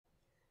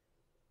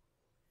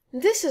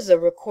This is a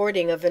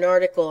recording of an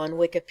article on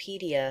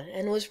Wikipedia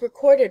and was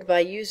recorded by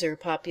user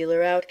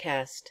Popular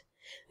Outcast.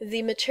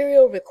 The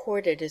material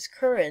recorded is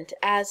current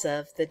as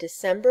of the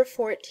December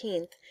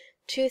 14th,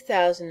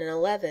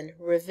 2011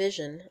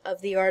 revision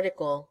of the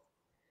article.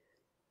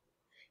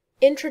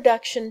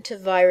 Introduction to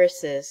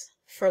Viruses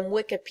from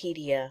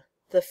Wikipedia,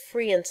 the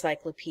free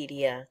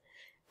encyclopedia,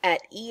 at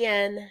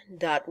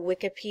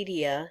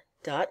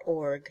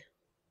en.wikipedia.org.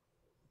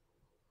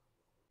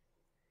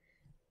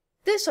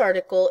 This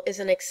article is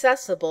an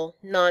accessible,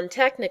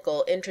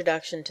 non-technical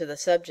introduction to the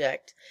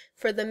subject.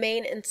 For the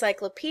main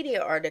encyclopedia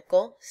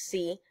article,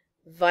 see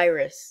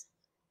Virus.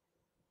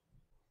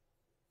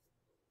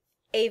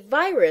 A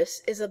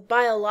virus is a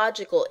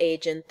biological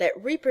agent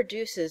that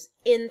reproduces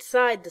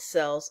inside the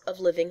cells of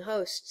living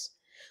hosts.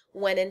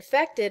 When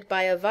infected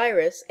by a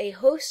virus, a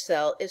host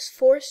cell is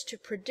forced to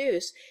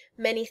produce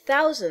many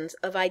thousands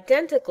of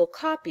identical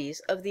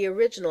copies of the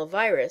original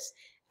virus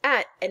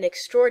at an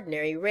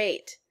extraordinary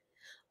rate.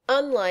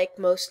 Unlike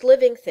most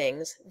living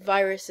things,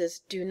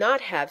 viruses do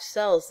not have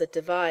cells that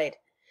divide.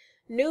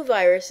 New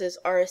viruses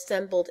are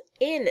assembled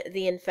in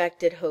the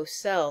infected host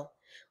cell.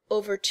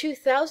 Over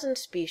 2,000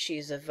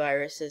 species of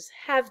viruses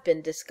have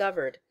been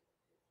discovered.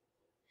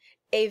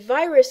 A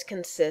virus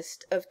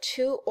consists of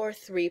 2 or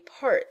 3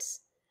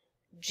 parts: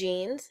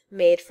 genes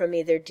made from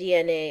either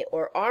DNA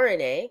or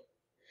RNA,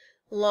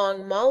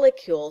 long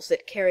molecules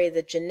that carry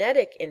the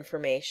genetic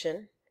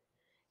information,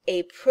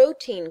 a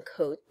protein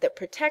coat that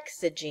protects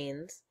the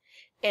genes,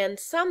 and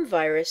some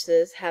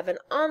viruses have an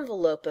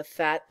envelope of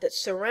fat that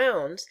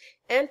surrounds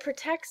and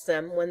protects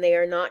them when they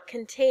are not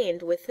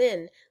contained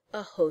within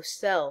a host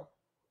cell.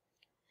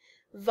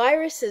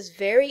 Viruses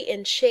vary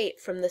in shape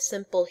from the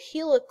simple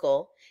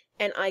helical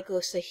and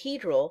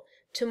icosahedral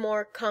to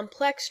more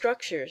complex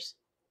structures.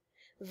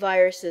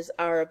 Viruses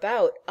are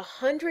about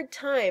 100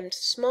 times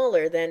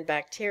smaller than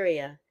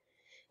bacteria.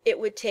 It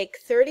would take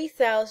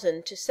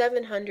 30,000 to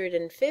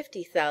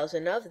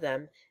 750,000 of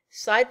them,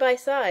 side by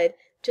side,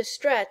 to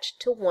stretch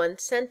to 1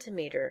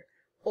 centimeter,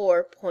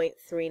 or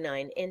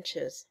 0.39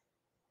 inches.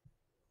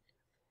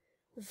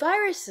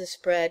 Viruses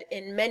spread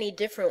in many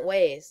different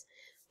ways.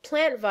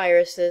 Plant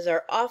viruses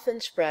are often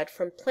spread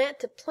from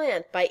plant to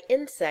plant by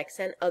insects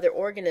and other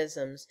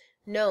organisms,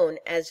 known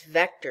as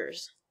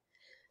vectors.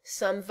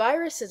 Some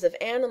viruses of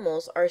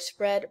animals are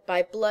spread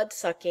by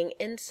blood-sucking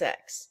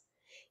insects.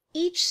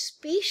 Each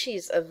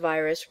species of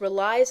virus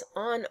relies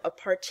on a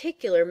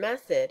particular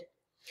method.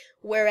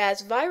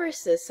 Whereas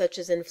viruses such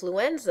as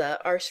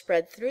influenza are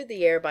spread through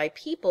the air by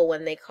people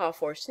when they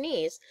cough or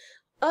sneeze,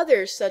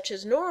 others such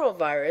as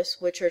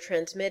norovirus, which are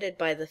transmitted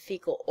by the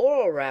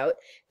fecal-oral route,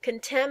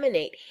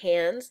 contaminate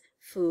hands,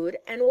 food,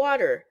 and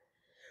water.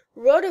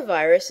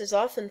 Rotavirus is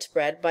often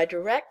spread by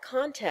direct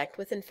contact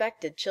with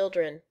infected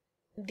children.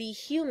 The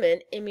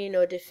human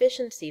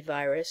immunodeficiency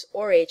virus,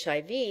 or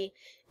HIV,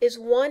 is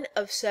one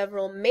of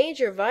several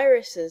major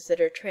viruses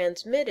that are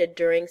transmitted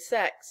during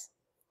sex.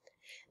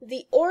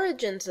 The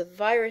origins of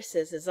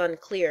viruses is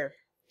unclear.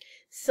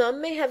 Some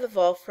may have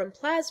evolved from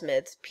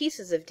plasmids,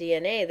 pieces of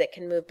DNA that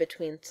can move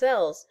between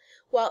cells,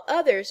 while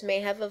others may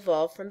have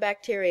evolved from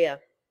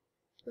bacteria.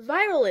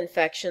 Viral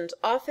infections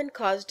often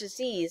cause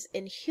disease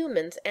in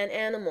humans and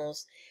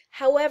animals.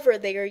 However,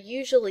 they are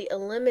usually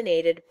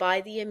eliminated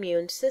by the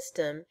immune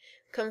system,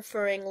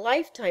 conferring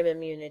lifetime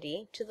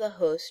immunity to the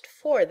host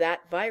for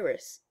that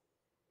virus.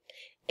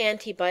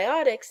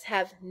 Antibiotics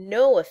have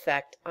no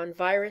effect on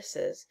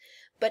viruses,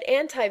 but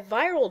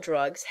antiviral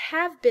drugs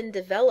have been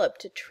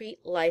developed to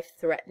treat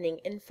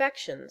life-threatening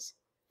infections.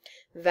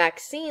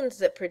 Vaccines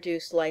that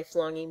produce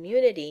lifelong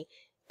immunity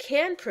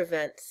can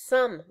prevent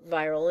some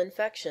viral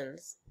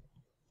infections.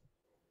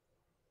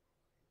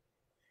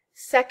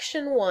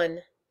 Section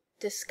 1.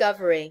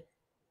 Discovery.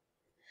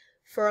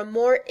 For a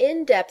more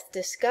in-depth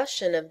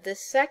discussion of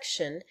this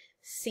section,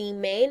 see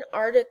main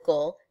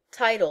article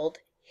titled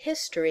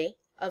History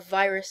of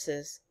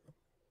Viruses.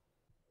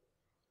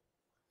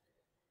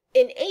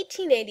 In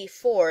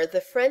 1884,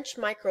 the French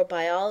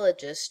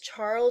microbiologist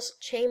Charles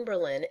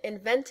Chamberlain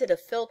invented a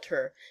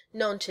filter,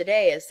 known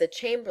today as the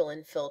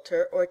Chamberlain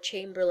filter or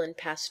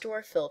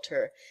Chamberlain-Pasteur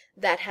filter,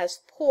 that has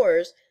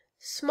pores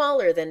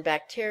smaller than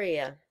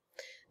bacteria.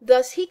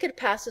 Thus he could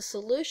pass a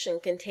solution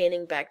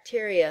containing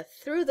bacteria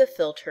through the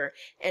filter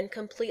and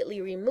completely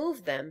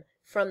remove them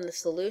from the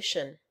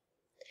solution.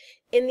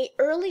 In the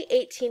early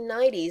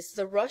 1890s,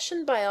 the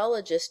Russian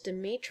biologist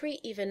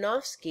Dmitry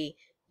Ivanovsky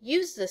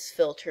used this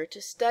filter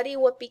to study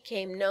what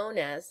became known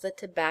as the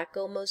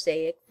tobacco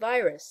mosaic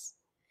virus.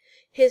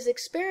 His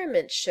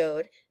experiments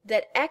showed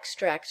that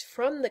extracts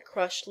from the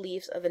crushed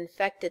leaves of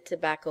infected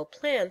tobacco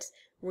plants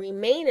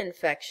remain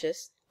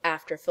infectious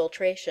after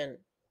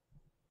filtration.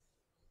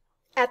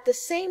 At the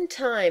same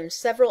time,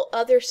 several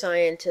other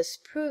scientists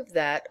proved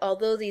that,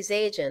 although these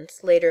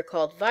agents, later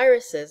called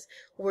viruses,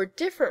 were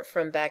different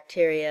from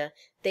bacteria,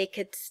 they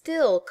could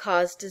still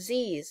cause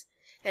disease,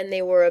 and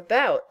they were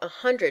about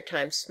 100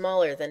 times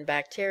smaller than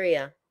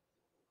bacteria.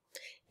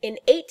 In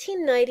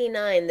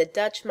 1899, the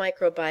Dutch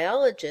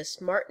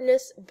microbiologist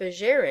Martinus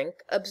Beijerinck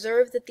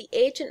observed that the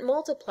agent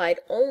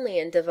multiplied only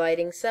in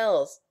dividing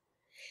cells.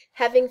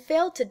 Having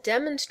failed to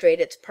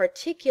demonstrate its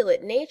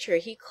particulate nature,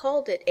 he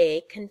called it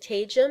a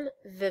contagium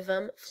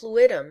vivum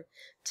fluidum,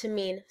 to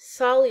mean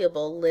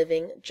soluble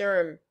living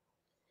germ.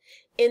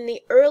 In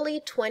the early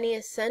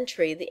 20th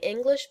century, the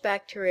English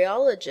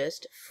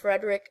bacteriologist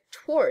Frederick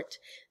Twort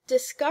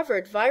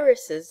discovered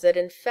viruses that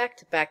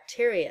infect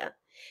bacteria,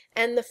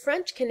 and the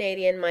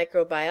French-Canadian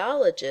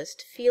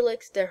microbiologist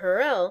Félix de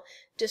Herelle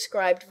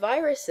described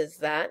viruses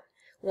that,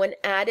 when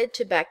added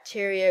to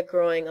bacteria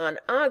growing on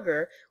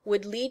agar,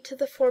 would lead to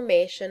the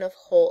formation of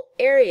whole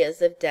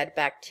areas of dead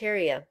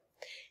bacteria.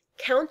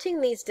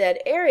 Counting these dead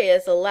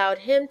areas allowed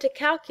him to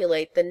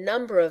calculate the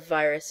number of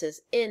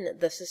viruses in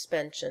the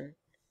suspension.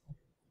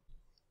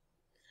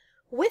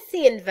 With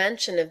the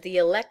invention of the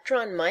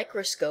electron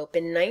microscope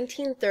in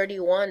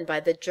 1931 by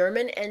the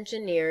German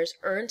engineers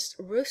Ernst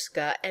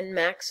Ruska and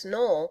Max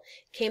Knoll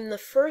came the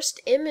first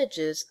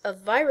images of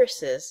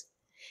viruses.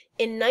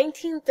 In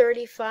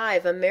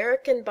 1935,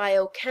 American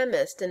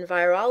biochemist and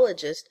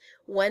virologist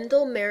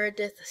Wendell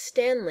Meredith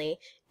Stanley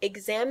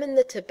examined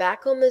the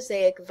tobacco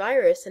mosaic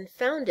virus and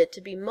found it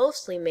to be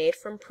mostly made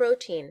from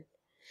protein.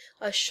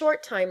 A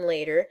short time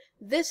later,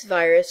 this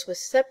virus was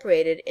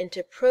separated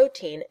into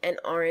protein and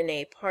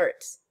RNA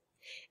parts.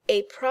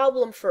 A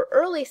problem for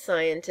early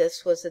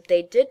scientists was that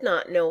they did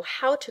not know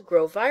how to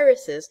grow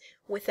viruses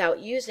without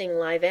using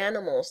live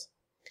animals.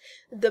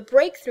 The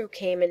breakthrough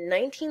came in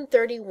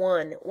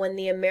 1931 when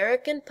the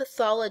American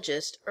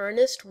pathologist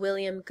Ernest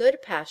William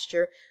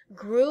Goodpasture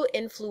grew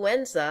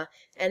influenza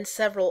and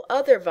several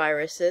other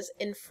viruses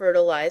in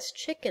fertilized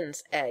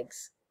chickens'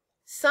 eggs.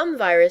 Some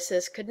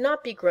viruses could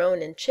not be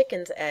grown in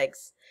chickens'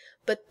 eggs,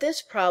 but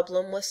this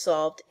problem was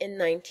solved in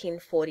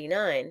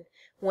 1949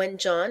 when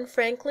John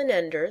Franklin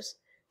Enders,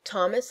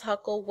 Thomas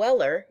Huckle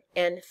Weller,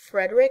 and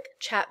Frederick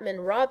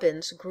Chapman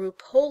Robbins grew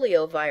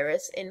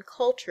poliovirus in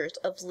cultures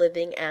of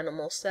living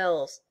animal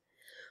cells.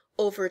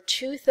 Over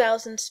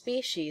 2,000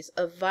 species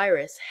of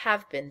virus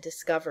have been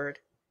discovered.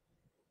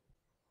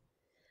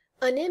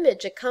 An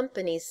image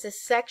accompanies this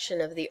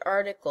section of the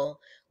article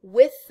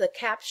with the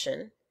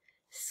caption,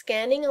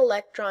 "Scanning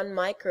electron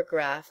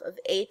micrograph of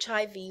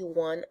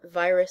HIV-1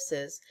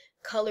 viruses,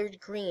 colored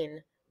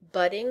green,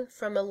 budding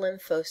from a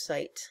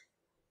lymphocyte."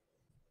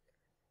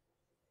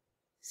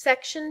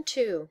 Section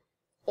 2.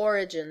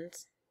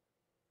 Origins.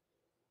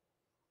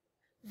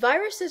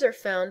 Viruses are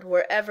found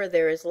wherever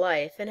there is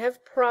life and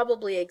have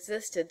probably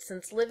existed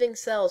since living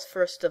cells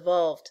first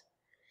evolved.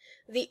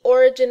 The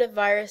origin of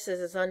viruses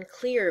is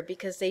unclear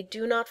because they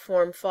do not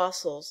form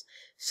fossils,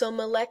 so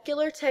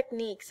molecular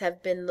techniques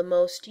have been the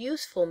most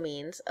useful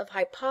means of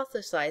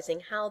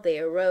hypothesizing how they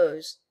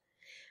arose.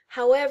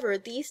 However,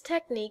 these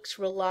techniques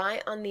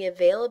rely on the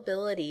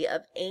availability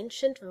of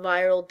ancient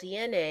viral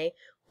DNA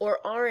or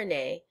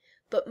RNA,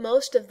 but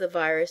most of the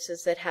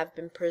viruses that have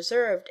been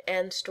preserved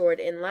and stored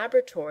in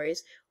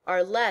laboratories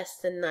are less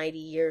than 90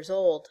 years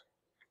old.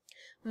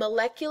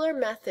 Molecular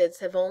methods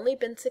have only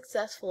been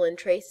successful in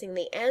tracing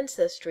the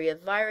ancestry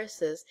of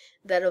viruses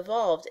that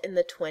evolved in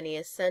the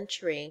 20th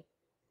century.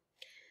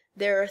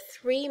 There are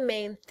three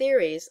main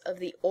theories of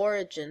the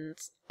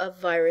origins of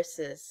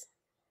viruses.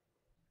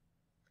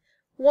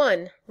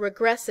 1.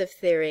 Regressive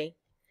theory.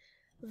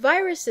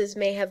 Viruses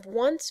may have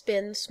once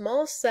been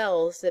small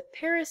cells that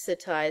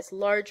parasitize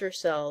larger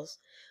cells.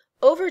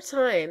 Over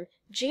time,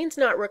 genes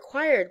not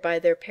required by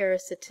their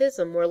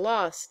parasitism were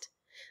lost.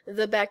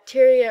 The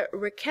bacteria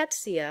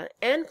Rickettsia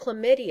and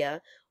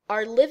Chlamydia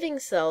are living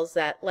cells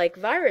that, like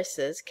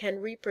viruses,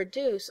 can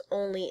reproduce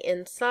only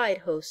inside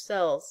host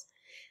cells.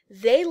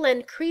 They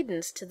lend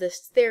credence to this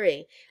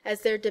theory,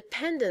 as their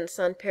dependence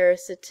on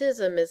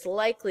parasitism is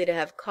likely to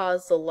have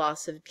caused the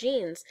loss of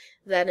genes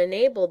that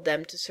enabled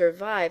them to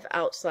survive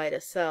outside a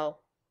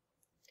cell.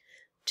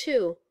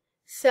 2.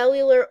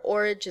 Cellular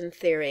origin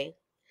theory.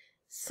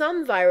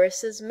 Some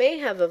viruses may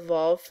have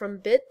evolved from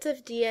bits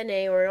of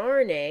DNA or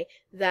RNA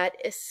that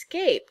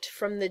escaped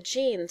from the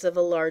genes of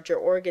a larger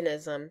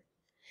organism.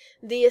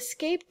 The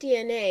escaped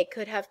DNA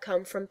could have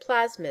come from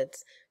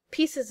plasmids,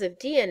 pieces of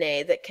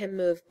DNA that can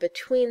move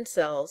between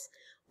cells,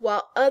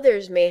 while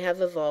others may have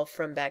evolved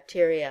from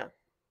bacteria.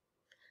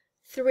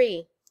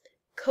 3.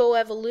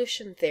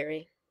 Coevolution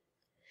theory.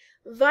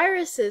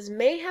 Viruses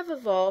may have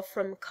evolved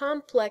from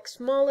complex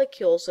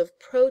molecules of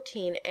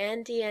protein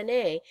and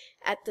DNA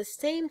at the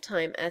same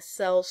time as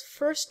cells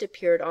first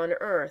appeared on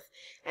Earth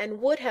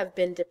and would have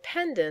been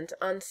dependent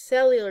on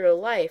cellular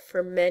life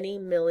for many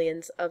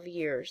millions of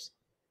years.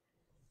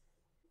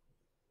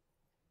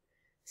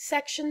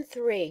 Section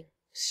 3.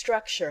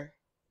 Structure.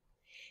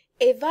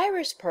 A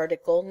virus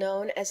particle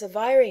known as a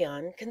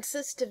virion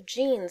consists of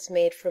genes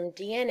made from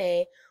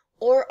DNA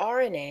or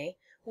RNA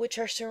which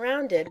are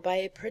surrounded by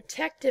a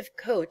protective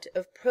coat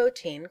of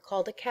protein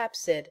called a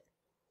capsid.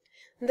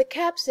 The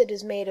capsid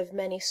is made of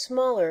many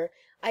smaller,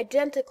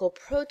 identical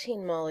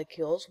protein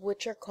molecules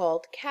which are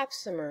called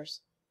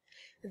capsimers.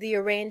 The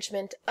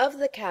arrangement of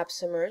the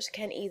capsimers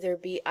can either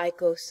be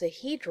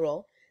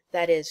icosahedral,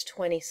 that is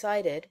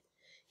 20-sided,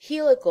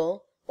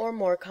 helical, or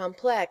more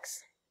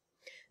complex.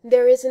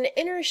 There is an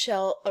inner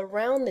shell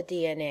around the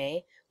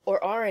DNA or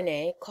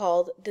RNA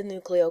called the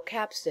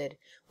nucleocapsid,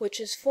 which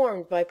is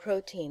formed by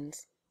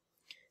proteins.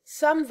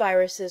 Some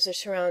viruses are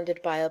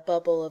surrounded by a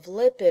bubble of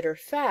lipid or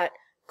fat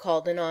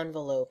called an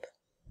envelope.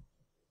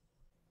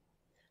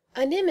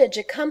 An image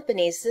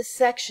accompanies this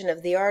section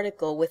of the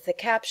article with the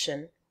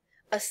caption,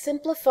 "A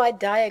simplified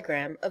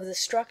diagram of the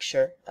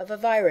structure of a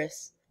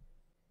virus."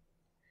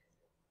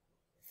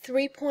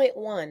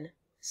 3.1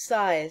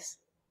 Size.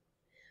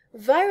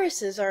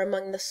 Viruses are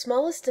among the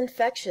smallest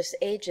infectious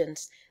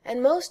agents,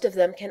 and most of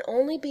them can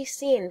only be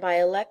seen by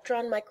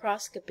electron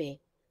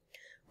microscopy.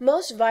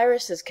 Most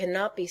viruses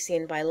cannot be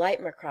seen by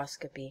light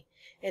microscopy.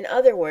 In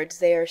other words,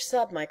 they are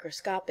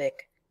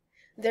submicroscopic.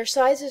 Their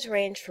sizes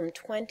range from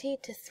 20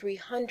 to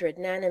 300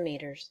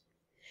 nanometers.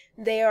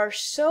 They are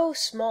so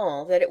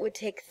small that it would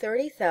take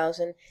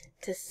 30,000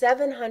 to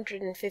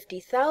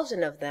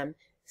 750,000 of them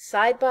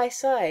side by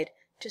side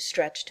to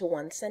stretch to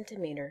 1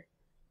 centimeter.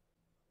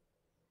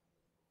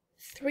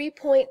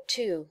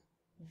 3.2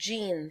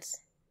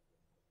 Genes.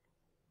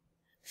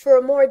 For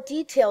a more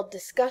detailed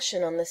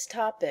discussion on this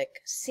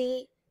topic,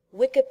 see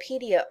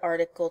Wikipedia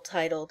article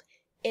titled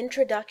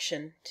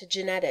Introduction to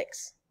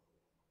Genetics.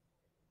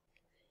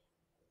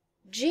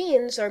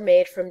 Genes are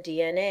made from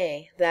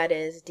DNA, that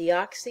is,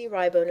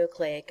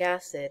 deoxyribonucleic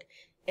acid,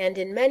 and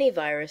in many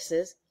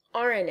viruses,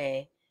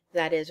 RNA,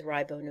 that is,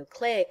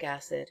 ribonucleic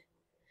acid.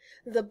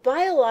 The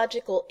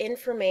biological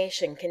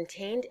information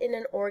contained in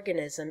an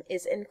organism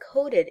is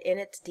encoded in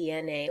its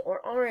DNA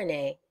or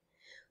RNA.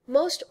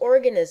 Most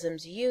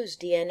organisms use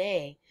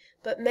DNA,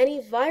 but many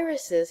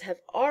viruses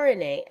have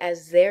RNA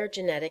as their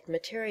genetic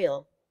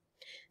material.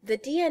 The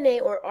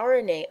DNA or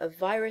RNA of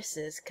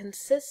viruses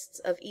consists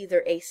of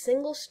either a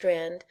single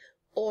strand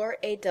or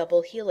a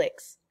double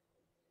helix.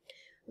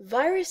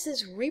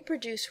 Viruses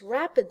reproduce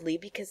rapidly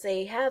because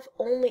they have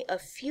only a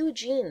few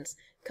genes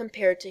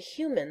compared to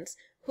humans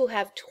who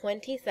have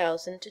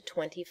 20,000 to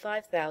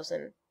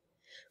 25,000.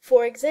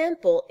 For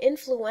example,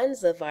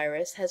 influenza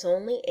virus has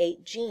only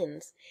 8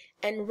 genes,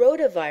 and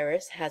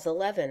rotavirus has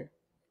 11.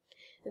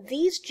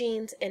 These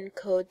genes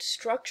encode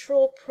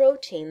structural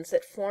proteins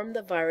that form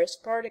the virus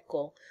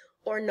particle,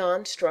 or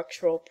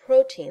non-structural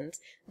proteins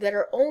that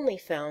are only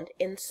found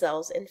in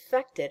cells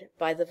infected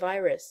by the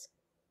virus.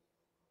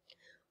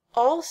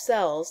 All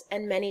cells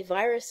and many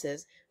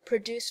viruses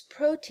produce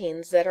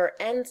proteins that are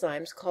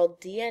enzymes called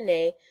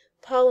DNA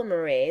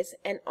polymerase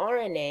and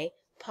RNA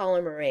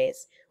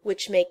polymerase,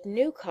 which make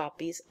new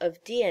copies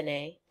of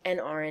DNA and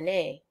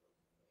RNA.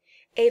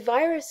 A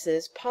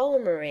virus's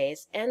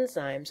polymerase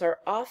enzymes are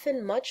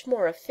often much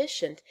more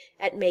efficient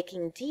at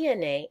making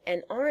DNA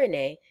and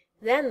RNA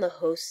than the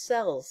host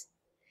cells.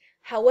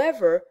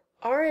 However,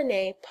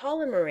 RNA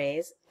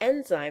polymerase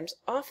enzymes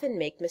often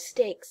make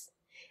mistakes,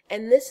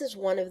 and this is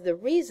one of the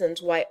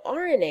reasons why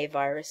RNA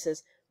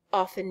viruses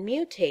often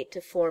mutate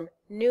to form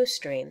new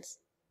strains.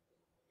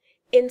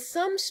 In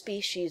some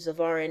species of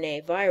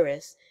RNA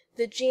virus,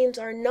 the genes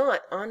are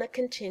not on a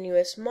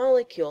continuous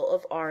molecule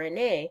of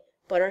RNA,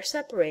 but are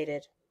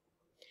separated.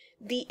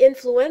 The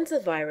influenza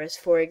virus,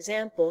 for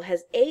example,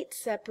 has 8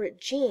 separate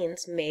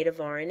genes made of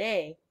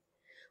RNA.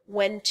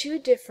 When 2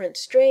 different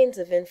strains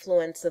of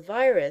influenza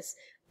virus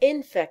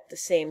infect the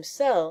same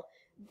cell,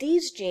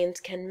 these genes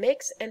can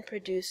mix and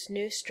produce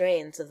new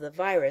strains of the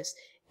virus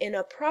in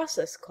a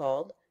process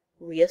called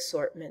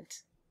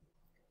reassortment.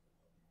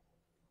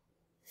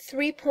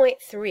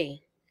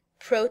 3.3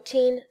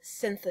 Protein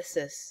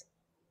synthesis.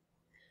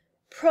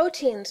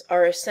 Proteins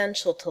are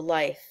essential to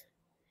life.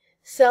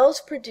 Cells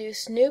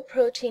produce new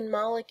protein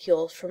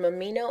molecules from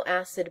amino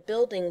acid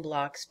building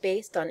blocks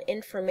based on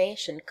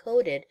information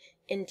coded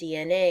in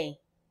DNA.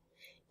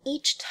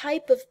 Each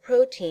type of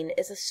protein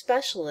is a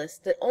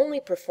specialist that only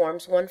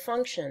performs one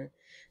function,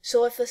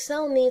 so if a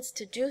cell needs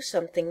to do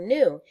something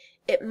new,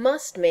 it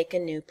must make a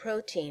new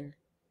protein.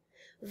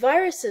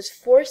 Viruses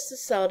force the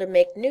cell to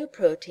make new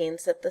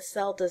proteins that the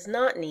cell does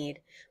not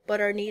need,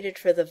 but are needed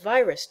for the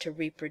virus to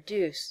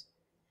reproduce.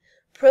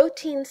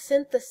 Protein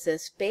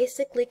synthesis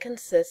basically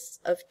consists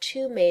of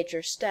 2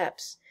 major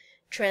steps: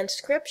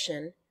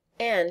 transcription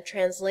and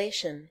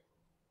translation.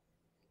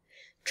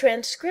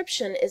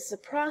 Transcription is the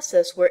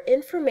process where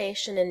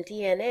information in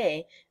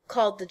DNA,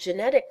 called the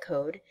genetic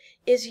code,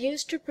 is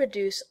used to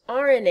produce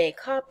RNA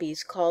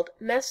copies called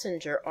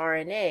messenger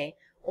RNA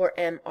or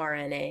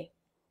mRNA.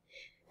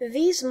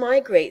 These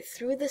migrate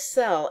through the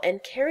cell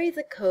and carry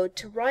the code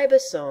to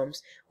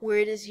ribosomes, where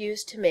it is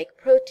used to make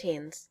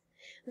proteins.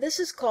 This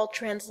is called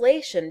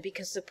translation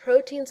because the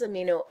protein's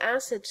amino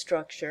acid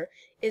structure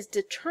is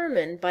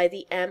determined by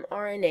the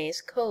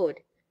mRNA's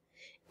code.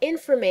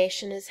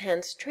 Information is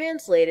hence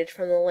translated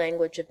from the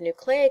language of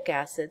nucleic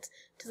acids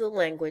to the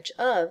language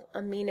of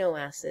amino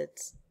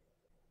acids.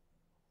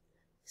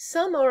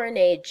 Some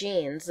RNA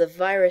genes of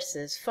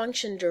viruses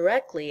function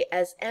directly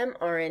as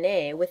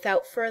mRNA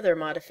without further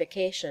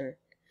modification.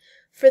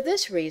 For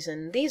this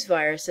reason, these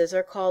viruses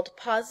are called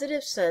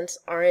positive sense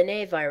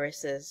RNA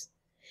viruses.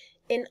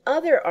 In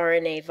other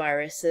RNA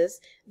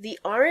viruses, the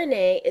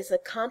RNA is a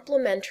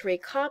complementary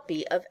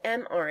copy of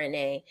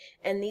mRNA,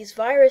 and these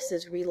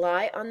viruses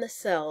rely on the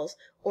cells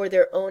or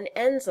their own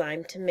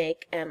enzyme to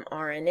make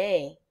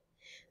mRNA.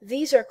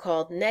 These are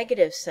called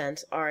negative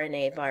sense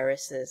RNA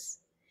viruses.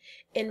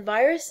 In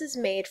viruses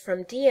made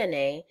from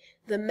DNA,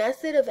 the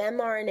method of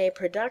mRNA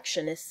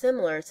production is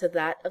similar to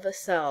that of a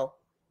cell.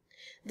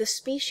 The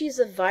species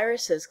of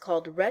viruses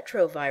called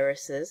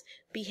retroviruses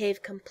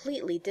behave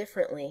completely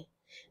differently.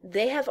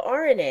 They have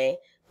RNA,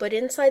 but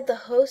inside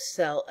the host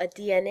cell a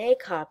DNA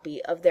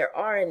copy of their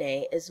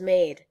RNA is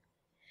made.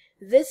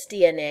 This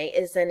DNA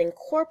is then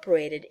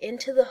incorporated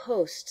into the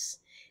hosts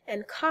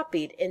and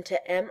copied into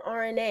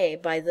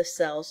mRNA by the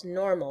cell's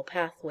normal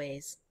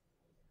pathways.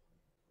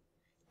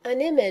 An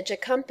image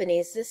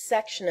accompanies this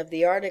section of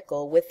the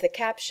article with the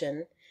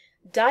caption,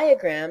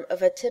 "Diagram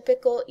of a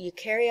typical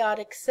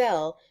eukaryotic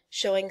cell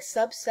showing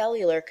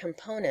subcellular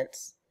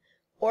components.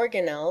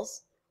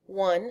 Organelles: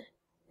 1.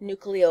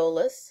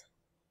 Nucleolus,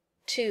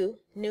 2.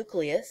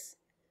 Nucleus,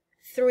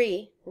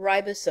 3.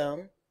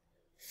 Ribosome,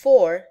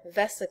 4.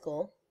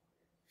 Vesicle,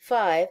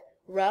 5.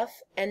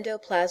 Rough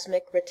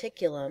endoplasmic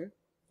reticulum,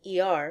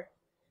 ER,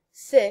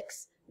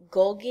 6.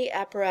 Golgi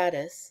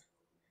apparatus,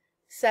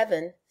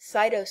 7.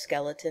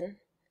 Cytoskeleton,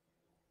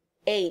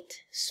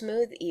 8.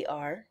 Smooth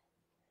ER,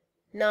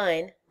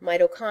 9.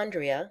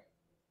 Mitochondria,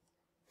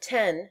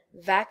 10.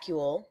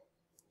 Vacuole,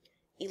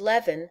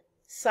 11.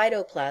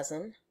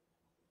 Cytoplasm,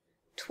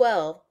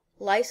 12.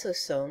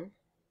 Lysosome,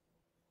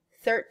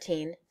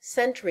 13.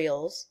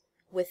 Centrioles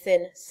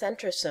within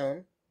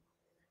centrosome,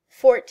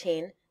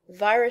 14.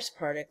 Virus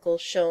particles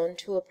shown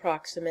to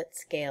approximate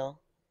scale.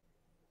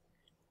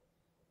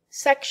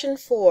 Section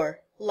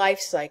 4. Life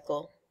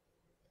cycle.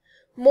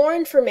 More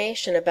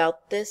information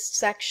about this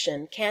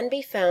section can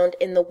be found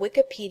in the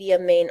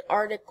Wikipedia main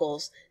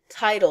articles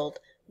titled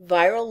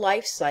Viral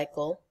Life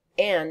Cycle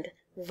and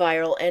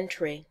Viral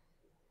Entry.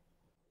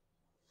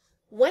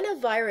 When a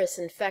virus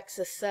infects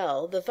a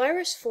cell, the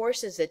virus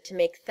forces it to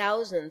make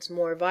thousands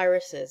more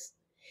viruses.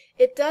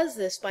 It does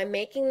this by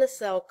making the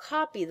cell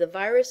copy the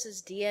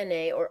virus's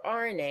DNA or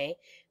RNA,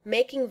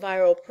 making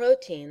viral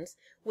proteins,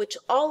 which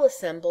all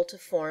assemble to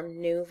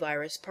form new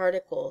virus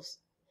particles.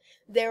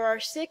 There are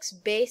 6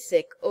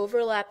 basic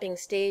overlapping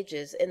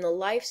stages in the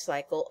life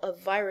cycle of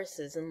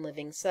viruses in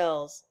living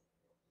cells.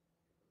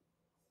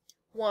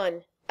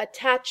 1.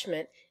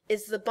 Attachment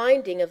is the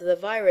binding of the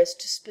virus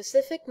to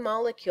specific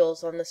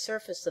molecules on the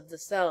surface of the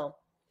cell.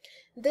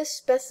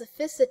 This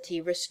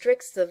specificity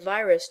restricts the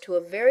virus to a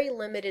very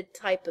limited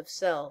type of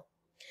cell.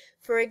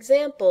 For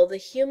example, the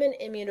human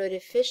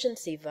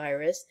immunodeficiency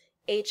virus,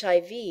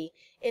 HIV,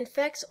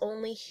 infects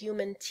only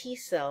human T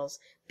cells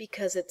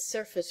because its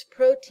surface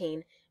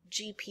protein,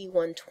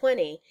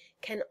 GP120,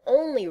 can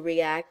only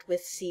react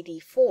with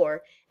CD4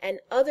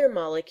 and other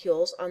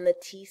molecules on the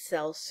T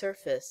cell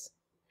surface.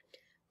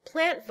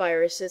 Plant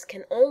viruses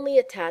can only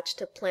attach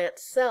to plant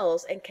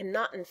cells and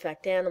cannot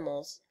infect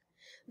animals.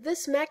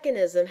 This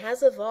mechanism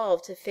has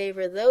evolved to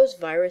favor those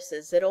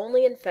viruses that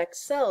only infect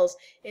cells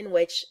in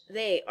which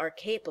they are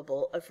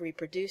capable of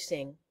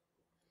reproducing.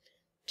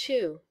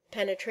 2.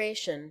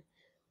 Penetration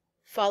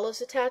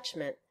follows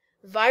attachment.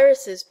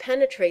 Viruses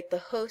penetrate the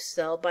host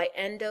cell by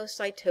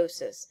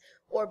endocytosis,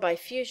 or by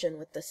fusion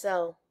with the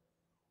cell.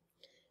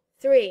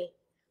 3.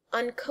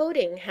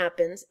 Uncoating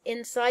happens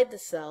inside the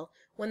cell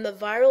when the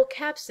viral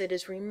capsid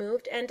is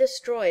removed and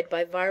destroyed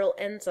by viral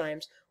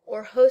enzymes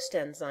or host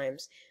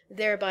enzymes,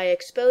 thereby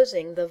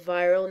exposing the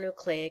viral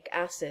nucleic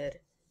acid.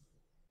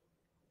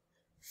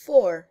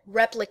 4.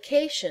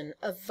 Replication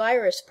of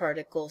virus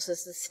particles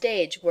is the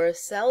stage where a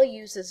cell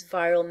uses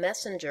viral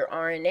messenger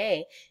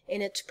RNA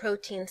in its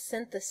protein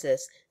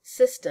synthesis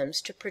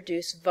systems to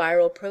produce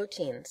viral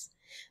proteins.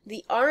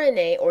 The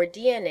RNA or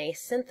DNA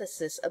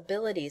synthesis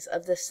abilities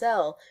of the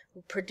cell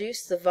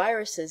produce the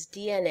virus's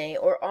DNA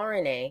or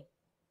RNA.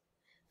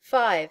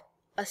 5.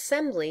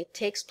 Assembly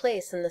takes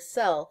place in the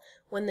cell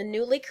when the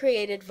newly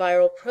created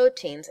viral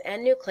proteins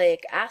and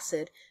nucleic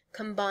acid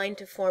combine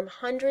to form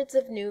hundreds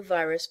of new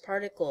virus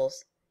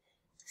particles.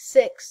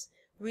 6.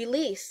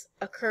 Release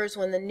occurs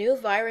when the new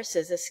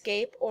viruses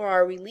escape or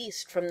are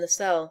released from the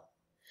cell.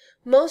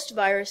 Most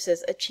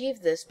viruses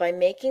achieve this by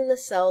making the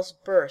cells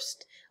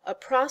burst, a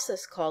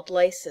process called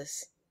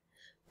lysis.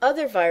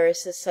 Other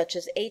viruses, such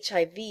as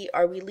HIV,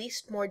 are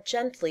released more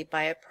gently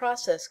by a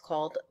process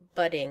called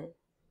budding.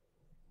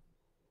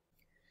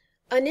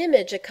 An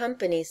image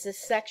accompanies this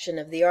section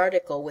of the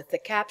article with the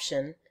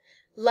caption,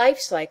 "Life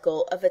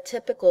cycle of a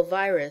typical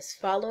virus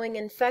following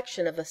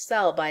infection of a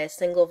cell by a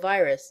single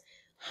virus.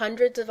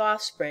 Hundreds of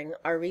offspring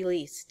are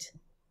released."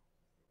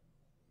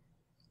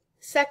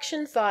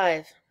 Section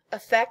 5.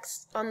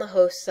 Effects on the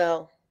host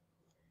cell.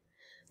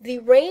 The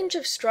range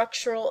of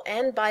structural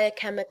and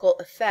biochemical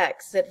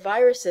effects that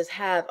viruses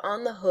have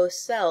on the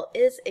host cell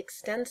is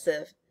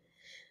extensive.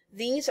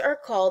 These are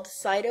called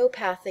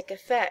cytopathic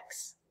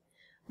effects.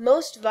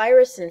 Most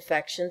virus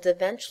infections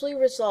eventually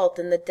result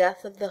in the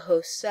death of the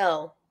host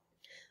cell.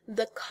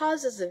 The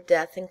causes of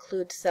death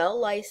include cell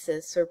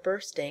lysis or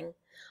bursting,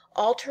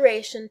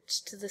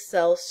 alterations to the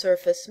cell's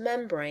surface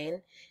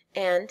membrane,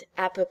 and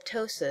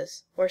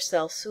apoptosis, or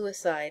cell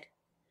suicide.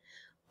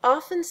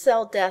 Often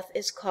cell death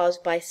is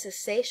caused by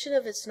cessation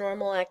of its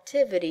normal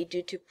activity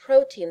due to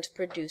proteins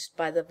produced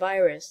by the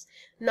virus,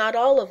 not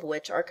all of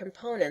which are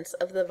components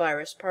of the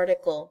virus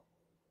particle.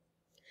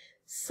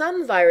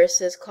 Some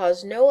viruses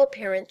cause no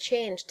apparent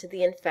change to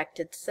the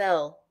infected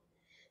cell.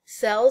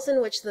 Cells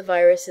in which the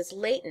virus is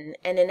latent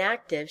and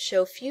inactive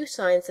show few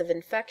signs of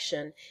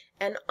infection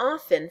and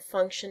often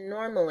function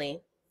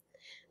normally.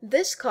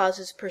 This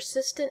causes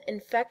persistent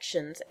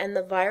infections, and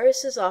the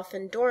virus is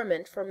often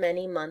dormant for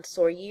many months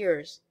or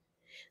years.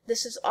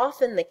 This is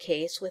often the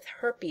case with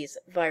herpes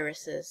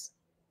viruses.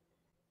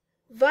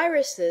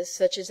 Viruses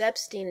such as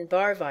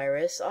Epstein-Barr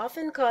virus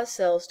often cause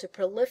cells to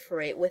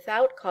proliferate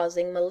without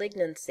causing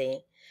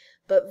malignancy,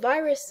 but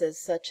viruses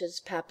such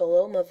as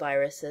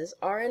papillomaviruses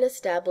are an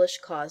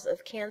established cause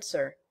of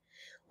cancer.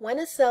 When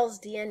a cell's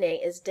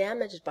DNA is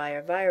damaged by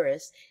a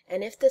virus,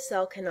 and if the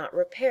cell cannot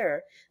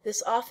repair,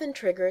 this often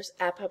triggers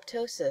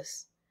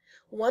apoptosis.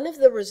 One of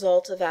the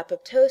results of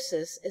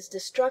apoptosis is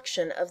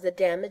destruction of the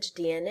damaged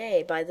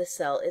DNA by the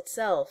cell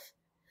itself.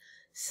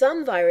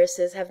 Some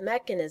viruses have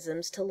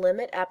mechanisms to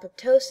limit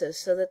apoptosis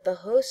so that the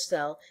host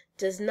cell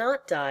does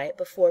not die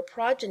before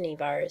progeny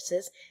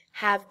viruses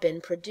have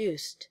been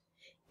produced.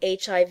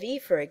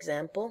 HIV, for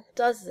example,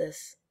 does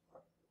this.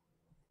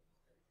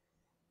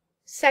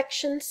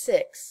 Section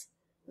 6.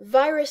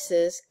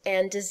 Viruses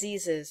and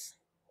Diseases.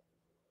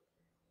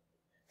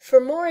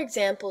 For more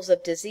examples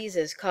of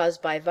diseases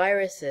caused by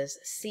viruses,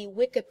 see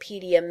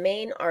Wikipedia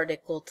main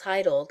article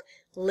titled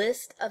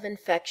List of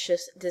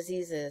Infectious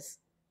Diseases.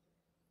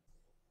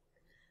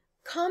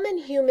 Common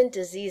human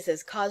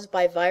diseases caused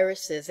by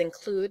viruses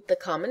include the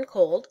common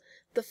cold,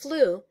 the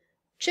flu,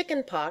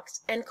 chickenpox,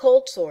 and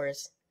cold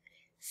sores.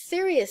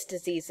 Serious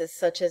diseases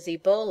such as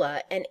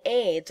Ebola and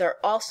AIDS are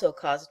also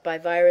caused by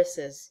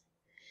viruses.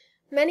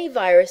 Many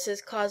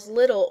viruses cause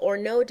little or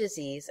no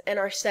disease and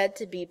are said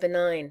to be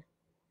benign.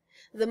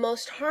 The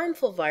most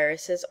harmful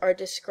viruses are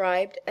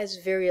described as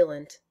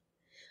virulent.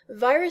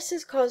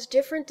 Viruses cause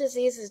different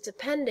diseases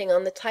depending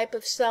on the type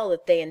of cell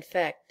that they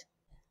infect.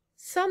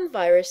 Some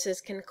viruses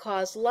can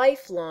cause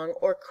lifelong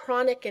or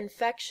chronic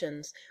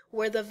infections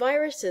where the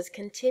viruses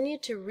continue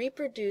to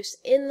reproduce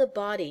in the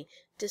body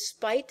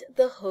despite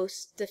the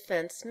host's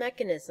defense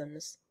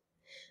mechanisms.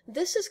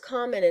 This is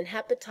common in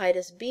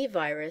hepatitis B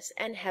virus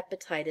and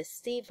hepatitis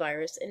C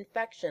virus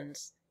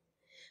infections.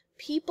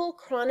 People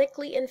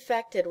chronically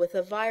infected with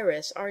a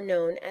virus are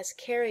known as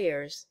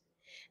carriers.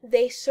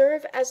 They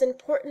serve as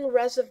important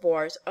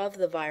reservoirs of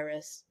the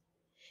virus.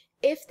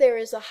 If there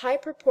is a high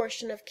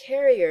proportion of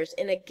carriers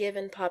in a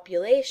given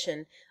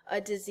population, a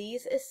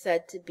disease is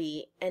said to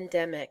be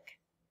endemic.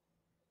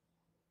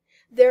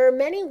 There are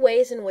many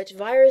ways in which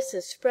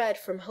viruses spread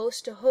from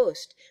host to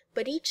host,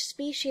 but each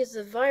species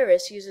of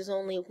virus uses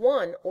only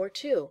one or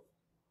two.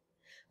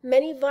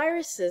 Many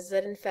viruses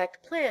that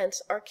infect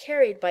plants are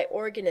carried by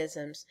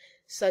organisms.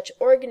 Such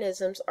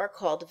organisms are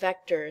called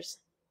vectors.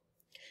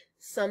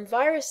 Some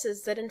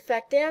viruses that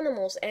infect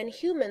animals and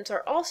humans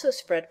are also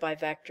spread by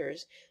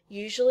vectors,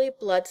 usually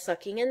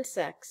blood-sucking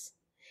insects.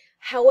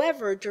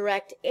 However,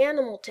 direct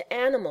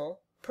animal-to-animal,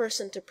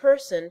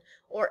 person-to-person,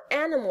 or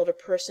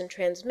animal-to-person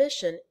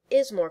transmission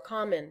is more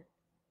common.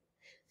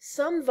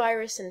 Some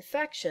virus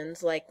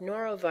infections, like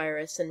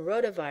norovirus and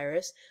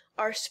rotavirus,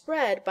 are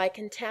spread by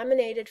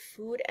contaminated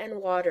food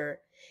and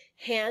water,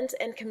 hands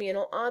and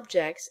communal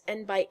objects,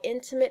 and by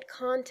intimate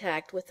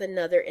contact with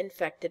another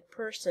infected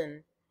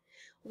person,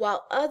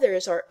 while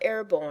others are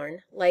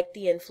airborne, like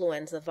the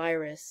influenza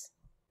virus.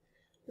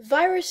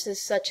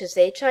 Viruses such as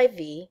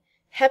HIV,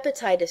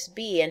 hepatitis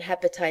B, and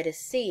hepatitis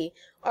C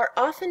are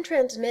often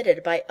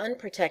transmitted by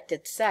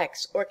unprotected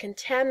sex or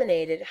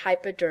contaminated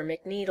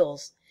hypodermic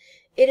needles.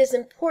 It is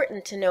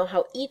important to know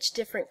how each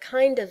different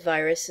kind of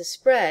virus is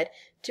spread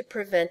to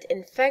prevent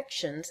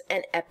infections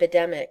and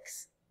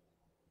epidemics.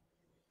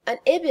 An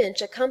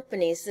image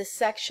accompanies this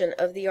section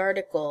of the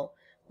article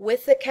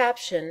with the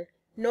caption,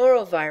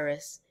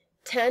 Norovirus,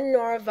 10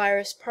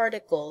 norovirus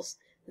particles.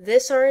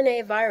 This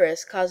RNA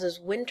virus causes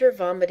winter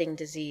vomiting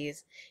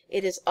disease.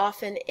 It is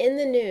often in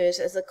the news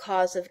as a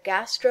cause of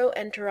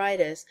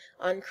gastroenteritis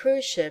on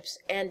cruise ships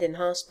and in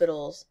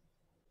hospitals.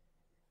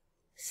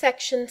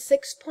 Section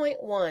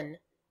 6.1.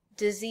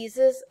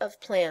 Diseases of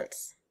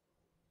Plants.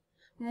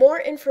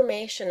 More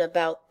information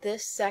about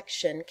this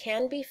section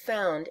can be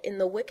found in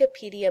the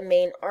Wikipedia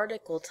main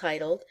article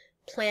titled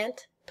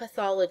Plant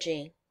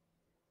Pathology.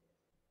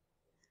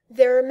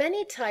 There are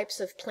many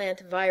types of plant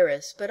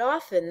virus, but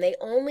often they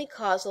only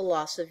cause a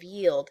loss of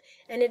yield,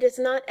 and it is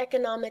not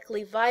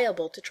economically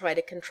viable to try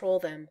to control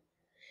them.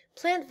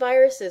 Plant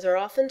viruses are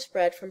often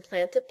spread from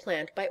plant to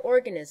plant by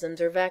organisms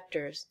or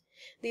vectors.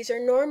 These are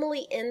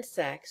normally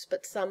insects,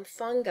 but some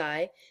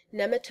fungi,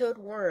 nematode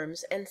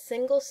worms, and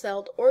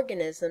single-celled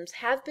organisms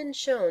have been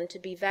shown to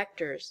be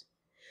vectors.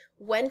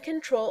 When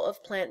control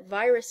of plant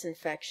virus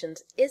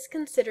infections is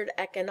considered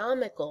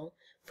economical,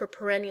 for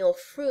perennial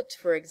fruits,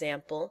 for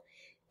example,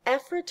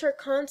 efforts are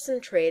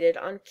concentrated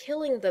on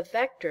killing the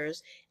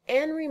vectors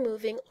and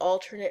removing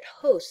alternate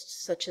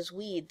hosts such as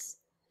weeds.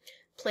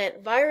 Plant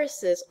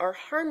viruses are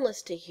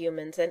harmless to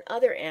humans and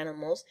other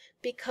animals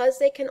because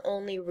they can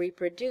only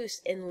reproduce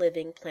in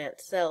living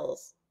plant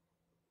cells.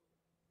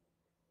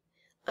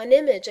 An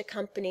image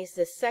accompanies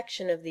this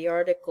section of the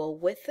article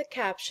with the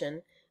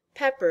caption,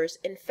 "Peppers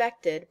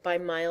infected by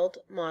mild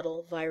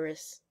model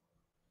virus."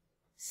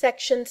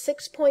 Section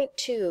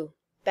 6.2,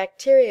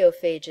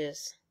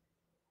 Bacteriophages.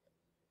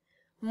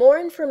 More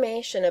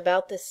information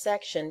about this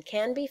section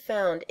can be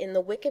found in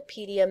the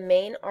Wikipedia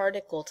main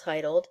article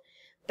titled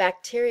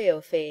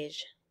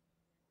Bacteriophage.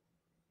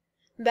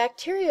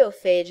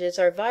 Bacteriophages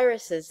are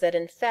viruses that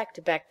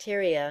infect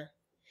bacteria.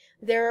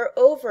 There are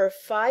over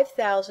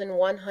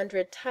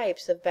 5,100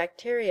 types of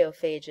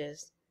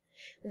bacteriophages.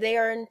 They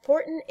are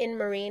important in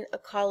marine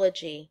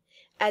ecology.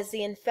 As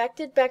the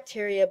infected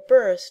bacteria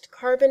burst,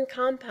 carbon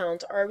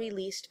compounds are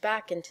released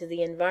back into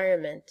the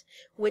environment,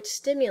 which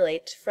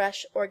stimulates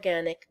fresh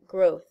organic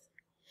growth.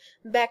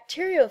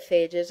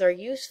 Bacteriophages are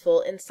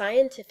useful in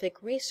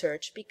scientific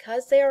research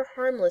because they are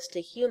harmless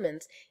to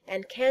humans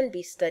and can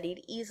be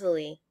studied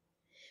easily.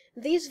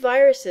 These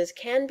viruses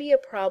can be a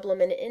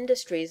problem in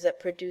industries that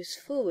produce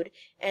food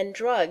and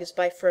drugs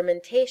by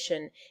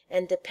fermentation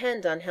and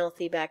depend on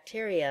healthy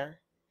bacteria.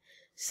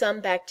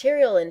 Some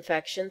bacterial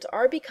infections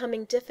are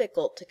becoming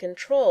difficult to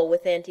control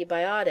with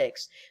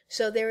antibiotics,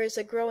 so there is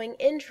a growing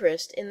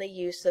interest in the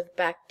use of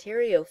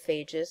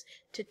bacteriophages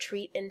to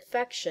treat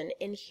infection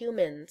in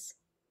humans.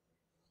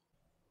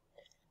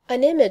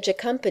 An image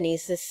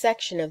accompanies this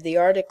section of the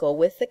article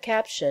with the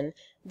caption,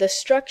 "The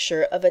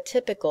structure of a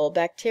typical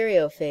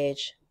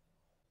bacteriophage."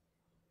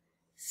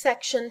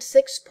 Section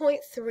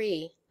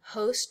 6.3,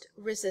 Host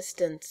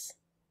Resistance.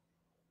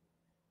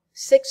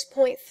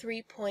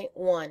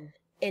 6.3.1,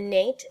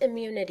 Innate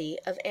Immunity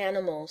of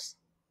Animals.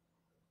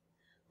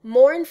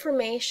 More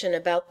information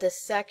about this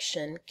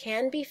section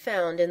can be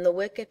found in the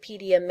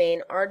Wikipedia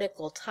main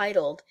article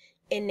titled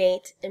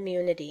Innate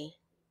Immunity.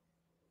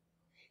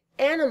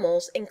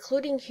 Animals,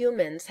 including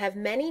humans, have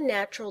many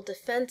natural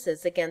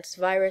defenses against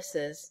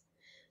viruses.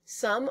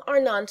 Some are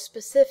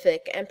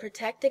nonspecific and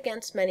protect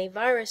against many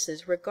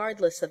viruses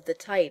regardless of the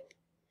type.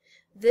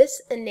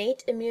 This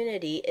innate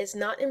immunity is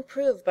not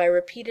improved by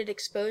repeated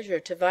exposure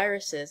to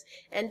viruses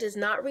and does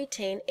not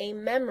retain a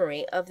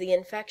memory of the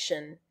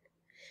infection.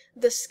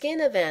 The skin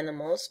of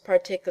animals,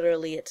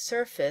 particularly its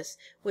surface,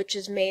 which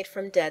is made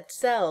from dead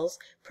cells,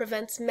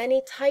 prevents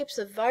many types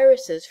of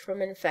viruses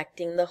from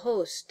infecting the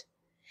host.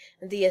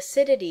 The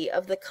acidity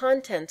of the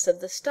contents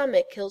of the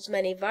stomach kills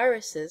many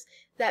viruses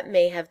that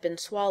may have been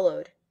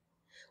swallowed.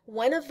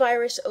 When a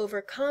virus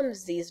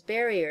overcomes these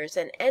barriers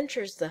and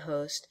enters the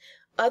host,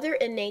 other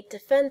innate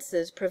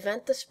defenses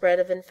prevent the spread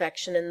of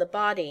infection in the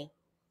body.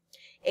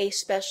 A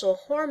special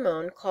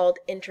hormone called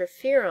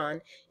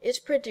interferon is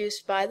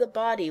produced by the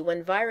body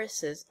when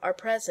viruses are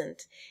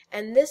present,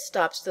 and this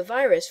stops the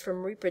virus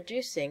from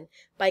reproducing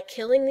by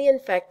killing the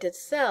infected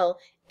cell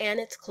and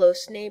its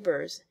close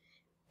neighbors.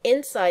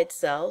 Inside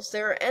cells,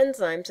 there are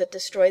enzymes that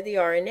destroy the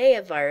RNA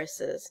of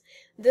viruses.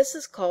 This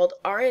is called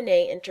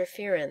RNA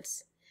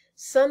interference.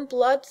 Some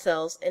blood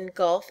cells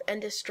engulf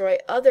and destroy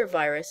other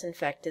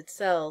virus-infected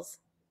cells.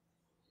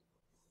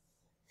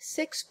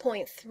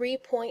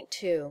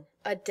 6.3.2,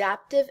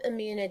 Adaptive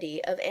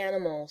Immunity of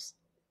Animals.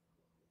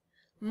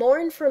 More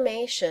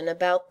information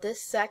about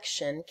this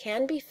section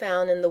can be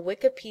found in the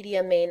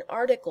Wikipedia main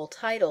article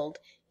titled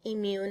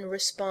Immune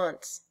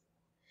Response.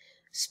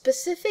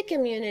 Specific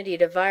immunity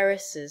to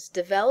viruses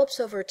develops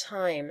over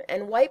time,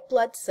 and white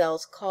blood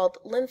cells called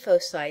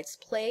lymphocytes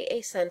play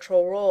a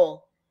central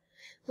role.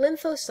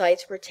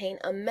 Lymphocytes retain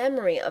a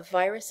memory of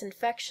virus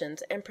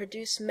infections and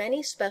produce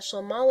many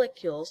special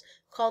molecules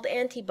called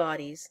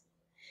antibodies.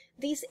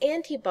 These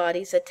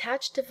antibodies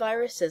attach to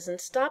viruses and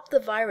stop the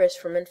virus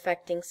from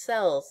infecting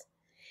cells.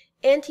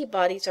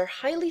 Antibodies are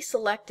highly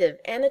selective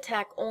and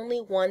attack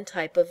only one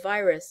type of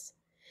virus.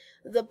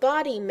 The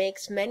body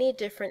makes many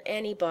different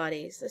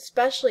antibodies,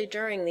 especially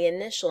during the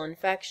initial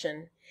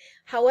infection.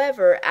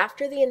 However,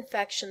 after the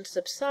infection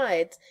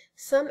subsides,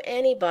 some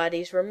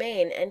antibodies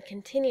remain and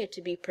continue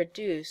to be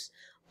produced,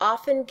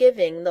 often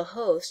giving the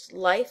host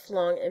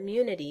lifelong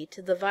immunity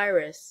to the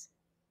virus.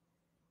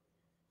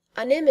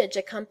 An image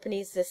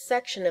accompanies this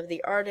section of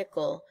the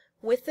article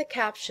with the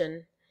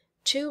caption,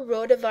 "Two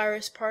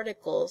rotavirus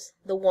particles,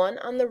 the one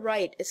on the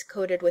right is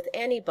coated with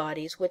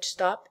antibodies which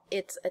stop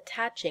its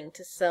attaching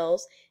to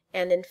cells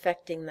and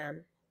infecting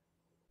them."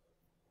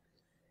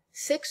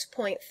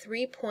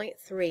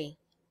 6.3.3,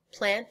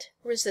 Plant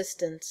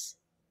Resistance.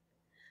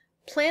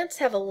 Plants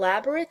have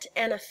elaborate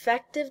and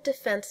effective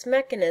defense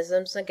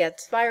mechanisms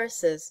against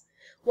viruses.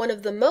 One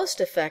of the most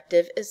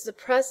effective is the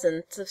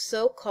presence of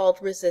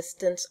so-called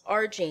resistance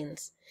R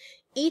genes.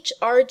 Each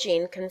R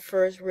gene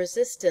confers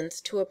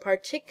resistance to a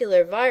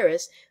particular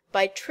virus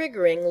by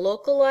triggering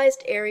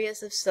localized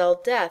areas of cell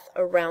death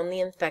around the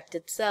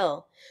infected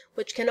cell,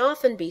 which can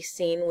often be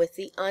seen with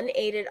the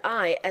unaided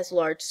eye as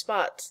large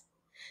spots.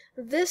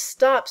 This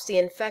stops the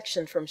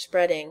infection from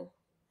spreading.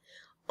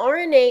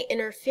 RNA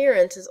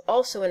interference is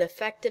also an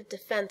effective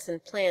defense in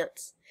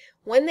plants.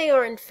 When they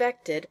are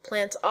infected,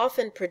 plants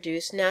often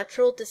produce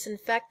natural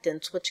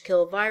disinfectants which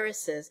kill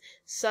viruses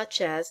such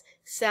as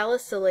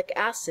salicylic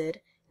acid,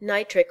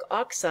 nitric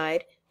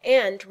oxide,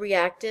 and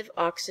reactive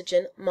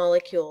oxygen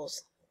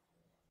molecules.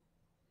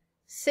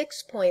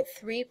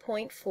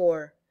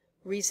 6.3.4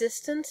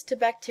 Resistance to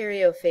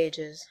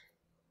bacteriophages.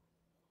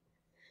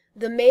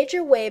 The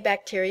major way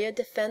bacteria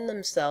defend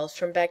themselves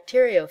from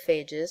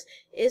bacteriophages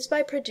is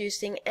by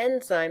producing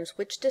enzymes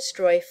which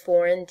destroy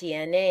foreign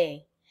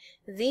DNA.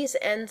 These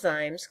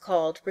enzymes,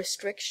 called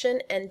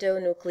restriction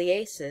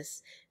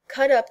endonucleases,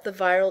 cut up the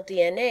viral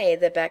DNA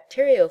that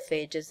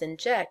bacteriophages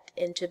inject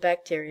into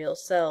bacterial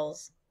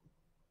cells.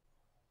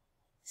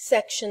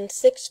 Section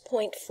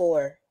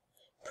 6.4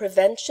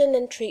 Prevention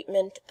and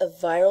treatment of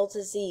viral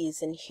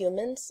disease in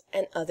humans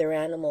and other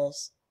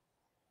animals.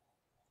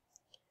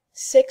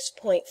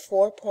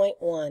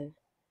 6.4.1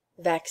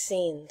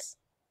 Vaccines.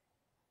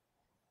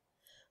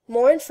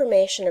 More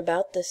information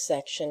about this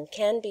section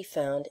can be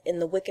found in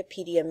the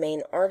Wikipedia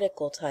main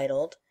article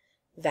titled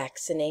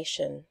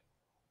Vaccination.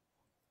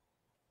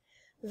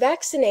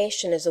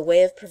 Vaccination is a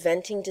way of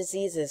preventing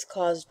diseases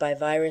caused by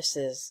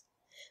viruses.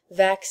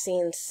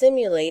 Vaccines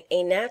simulate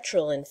a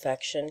natural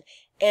infection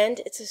and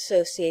its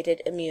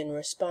associated immune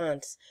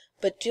response,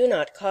 but do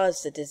not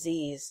cause the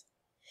disease.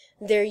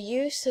 Their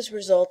use has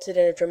resulted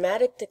in a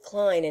dramatic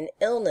decline in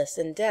illness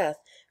and death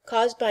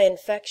caused by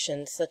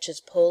infections such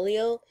as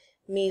polio,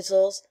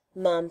 measles,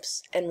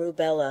 mumps, and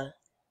rubella.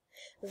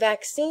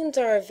 Vaccines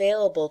are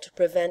available to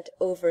prevent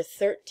over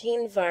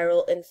 13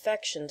 viral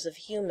infections of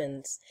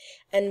humans,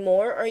 and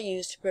more are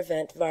used to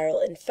prevent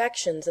viral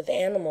infections of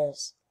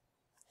animals.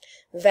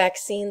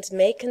 Vaccines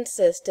may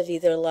consist of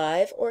either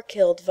live or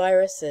killed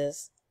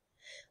viruses.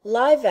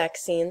 Live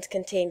vaccines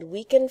contain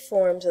weakened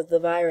forms of the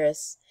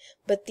virus,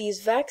 but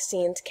these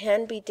vaccines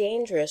can be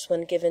dangerous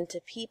when given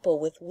to people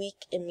with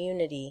weak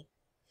immunity.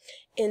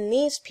 In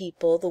these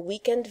people, the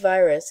weakened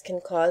virus can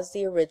cause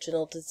the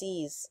original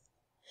disease.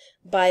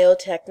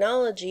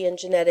 Biotechnology and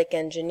genetic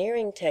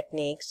engineering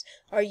techniques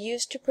are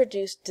used to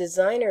produce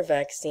designer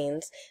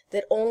vaccines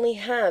that only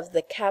have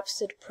the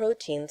capsid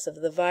proteins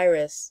of the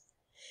virus.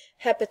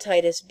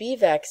 Hepatitis B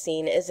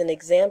vaccine is an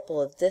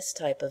example of this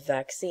type of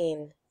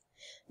vaccine.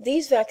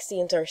 These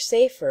vaccines are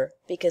safer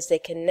because they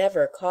can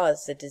never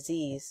cause the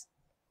disease.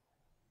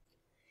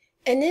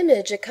 An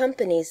image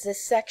accompanies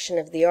this section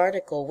of the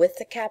article with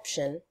the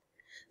caption,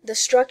 "The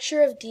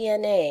structure of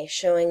DNA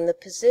showing the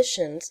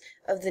positions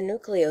of the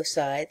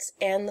nucleosides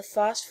and the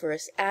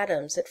phosphorus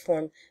atoms that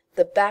form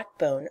the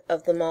backbone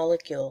of the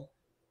molecule."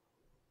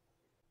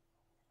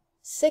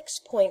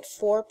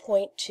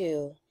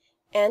 6.4.2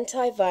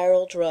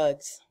 Antiviral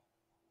drugs.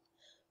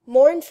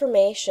 More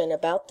information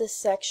about this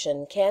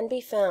section can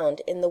be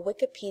found in the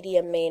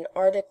Wikipedia main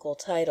article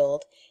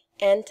titled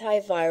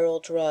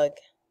Antiviral Drug.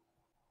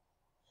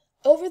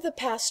 Over the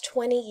past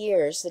 20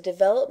 years, the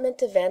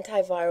development of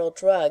antiviral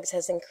drugs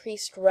has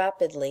increased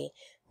rapidly,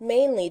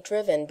 mainly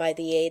driven by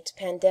the AIDS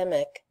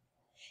pandemic.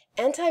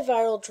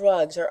 Antiviral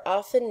drugs are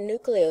often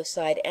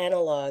nucleoside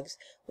analogues,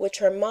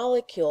 which are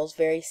molecules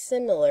very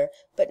similar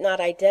but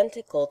not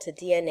identical to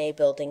DNA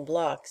building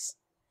blocks.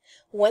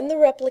 When the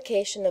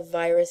replication of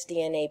virus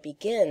DNA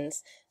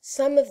begins,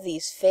 some of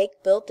these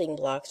fake building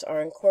blocks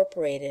are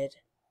incorporated.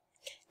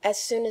 As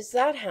soon as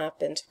that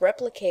happens,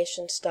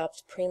 replication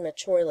stops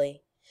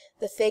prematurely.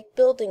 The fake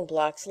building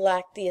blocks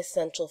lack the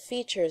essential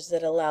features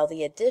that allow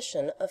the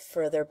addition of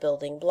further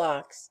building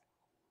blocks.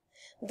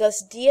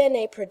 Thus,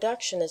 DNA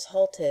production is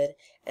halted,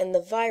 and the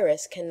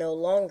virus can no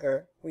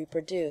longer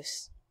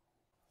reproduce.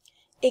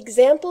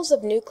 Examples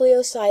of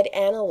nucleoside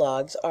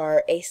analogues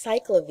are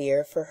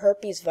acyclovir for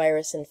herpes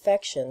virus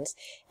infections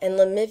and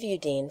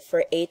lamivudine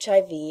for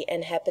HIV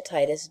and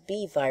hepatitis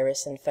B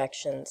virus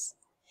infections.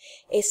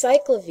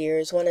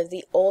 Acyclovir is one of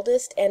the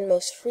oldest and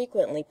most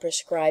frequently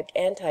prescribed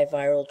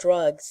antiviral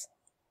drugs.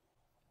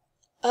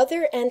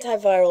 Other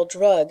antiviral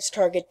drugs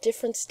target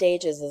different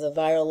stages of the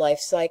viral life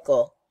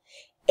cycle.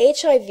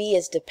 HIV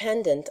is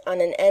dependent on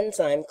an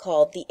enzyme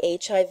called the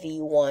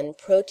HIV-1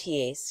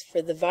 protease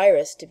for the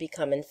virus to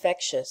become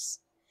infectious.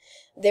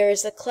 There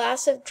is a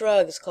class of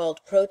drugs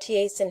called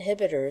protease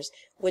inhibitors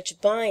which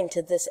bind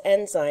to this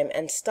enzyme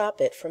and stop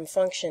it from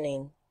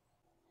functioning.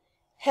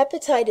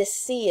 Hepatitis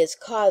C is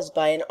caused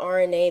by an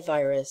RNA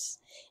virus.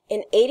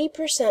 In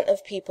 80%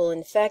 of people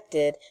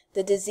infected,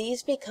 the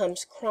disease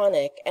becomes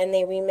chronic and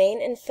they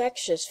remain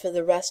infectious for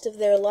the rest of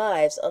their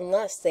lives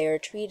unless they are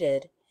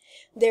treated.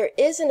 There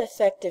is an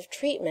effective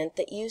treatment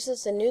that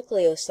uses the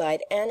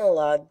nucleoside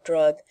analog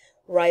drug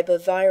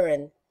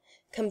ribavirin,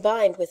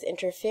 combined with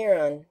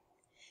interferon.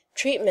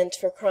 Treatments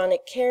for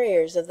chronic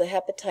carriers of the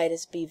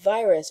hepatitis B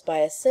virus by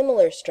a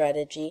similar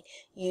strategy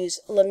use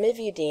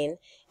lamivudine,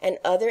 and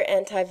other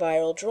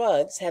antiviral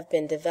drugs have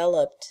been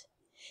developed.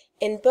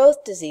 In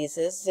both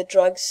diseases, the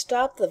drugs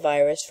stop the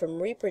virus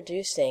from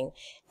reproducing,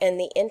 and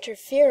the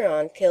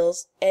interferon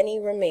kills any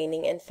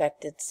remaining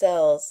infected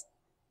cells.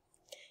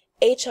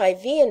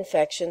 HIV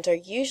infections are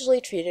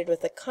usually treated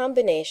with a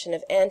combination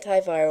of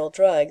antiviral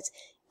drugs,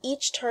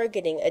 each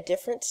targeting a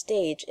different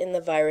stage in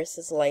the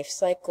virus's life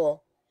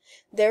cycle.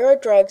 There are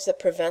drugs that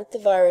prevent the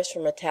virus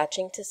from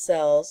attaching to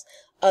cells,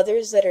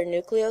 others that are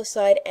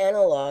nucleoside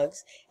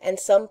analogs, and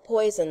some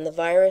poison the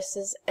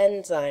virus's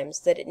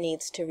enzymes that it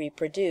needs to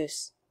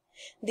reproduce.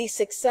 The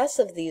success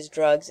of these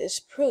drugs is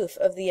proof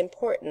of the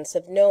importance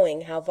of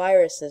knowing how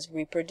viruses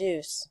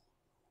reproduce.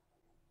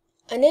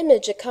 An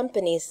image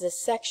accompanies this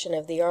section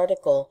of the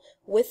article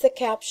with the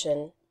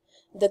caption,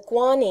 "The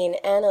guanine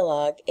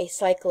analog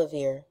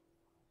acyclovir."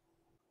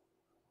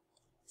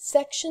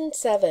 Section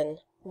 7.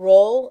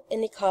 Role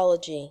in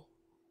Ecology.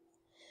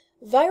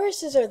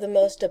 Viruses are the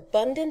most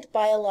abundant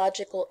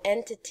biological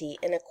entity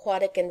in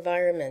aquatic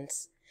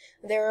environments.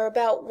 There are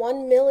about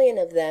 1 million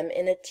of them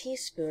in a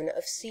teaspoon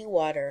of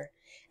seawater,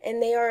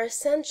 and they are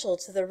essential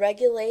to the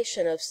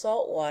regulation of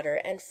saltwater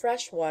and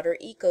freshwater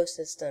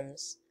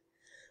ecosystems.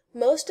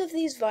 Most of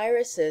these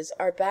viruses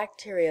are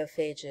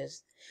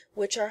bacteriophages,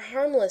 which are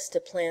harmless to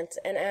plants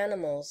and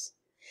animals.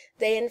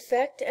 They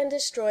infect and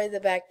destroy the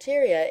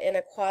bacteria in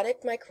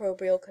aquatic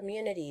microbial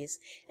communities,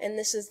 and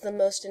this is the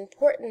most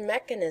important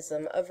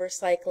mechanism of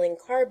recycling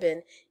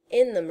carbon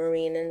in the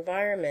marine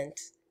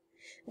environment.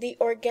 The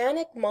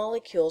organic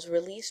molecules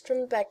released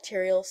from the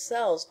bacterial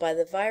cells by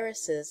the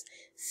viruses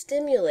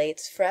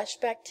stimulates fresh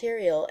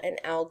bacterial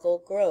and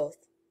algal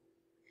growth.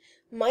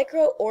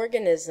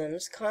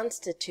 Microorganisms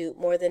constitute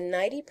more than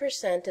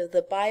 90% of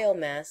the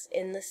biomass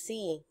in the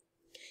sea.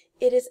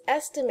 It is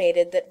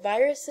estimated that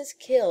viruses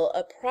kill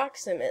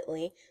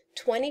approximately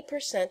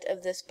 20%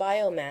 of this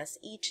biomass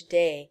each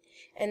day,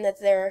 and that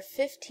there are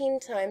 15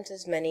 times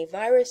as many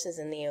viruses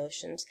in the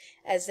oceans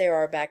as there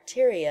are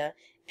bacteria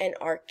and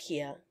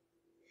archaea.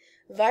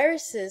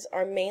 Viruses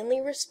are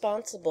mainly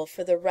responsible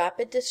for the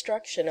rapid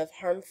destruction of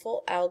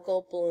harmful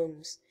algal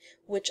blooms,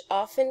 which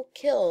often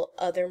kill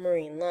other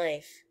marine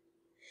life.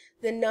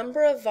 The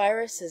number of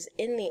viruses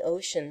in the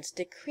oceans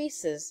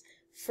decreases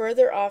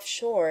further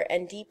offshore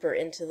and deeper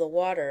into the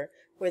water,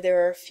 where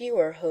there are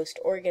fewer host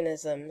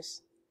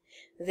organisms.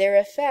 Their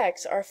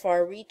effects are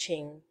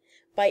far-reaching.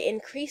 By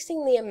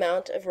increasing the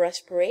amount of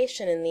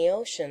respiration in the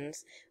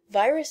oceans,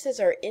 viruses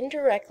are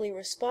indirectly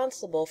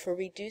responsible for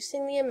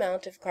reducing the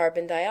amount of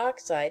carbon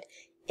dioxide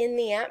in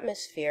the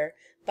atmosphere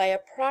by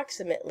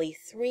approximately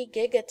 3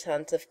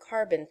 gigatons of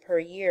carbon per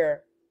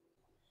year.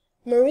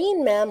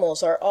 Marine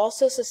mammals are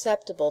also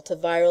susceptible to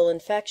viral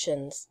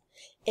infections.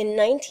 In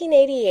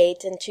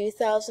 1988 and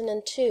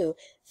 2002,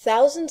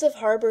 thousands of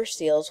harbor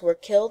seals were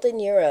killed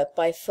in Europe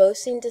by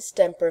Phocine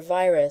distemper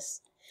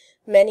virus.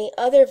 Many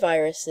other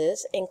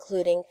viruses,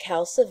 including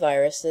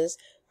calciviruses,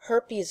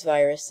 herpes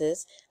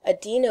viruses,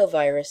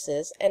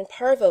 adenoviruses, and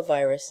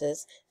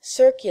parvoviruses,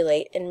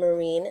 circulate in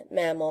marine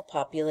mammal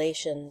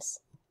populations.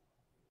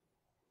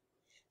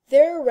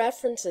 There are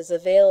references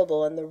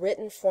available in the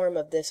written form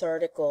of this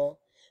article.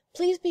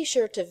 Please be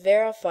sure to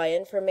verify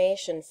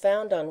information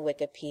found on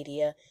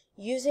Wikipedia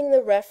using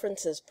the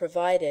references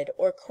provided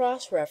or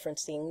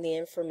cross-referencing the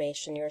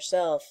information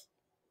yourself.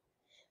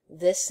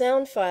 This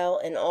sound file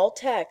and all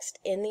text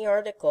in the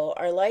article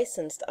are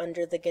licensed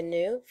under the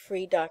GNU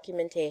Free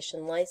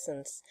Documentation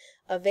License,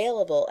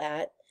 available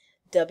at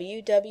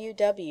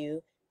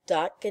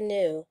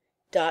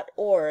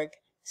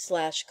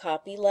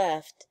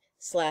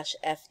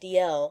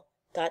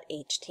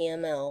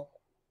www.gnu.org/copyleft/fdl.html.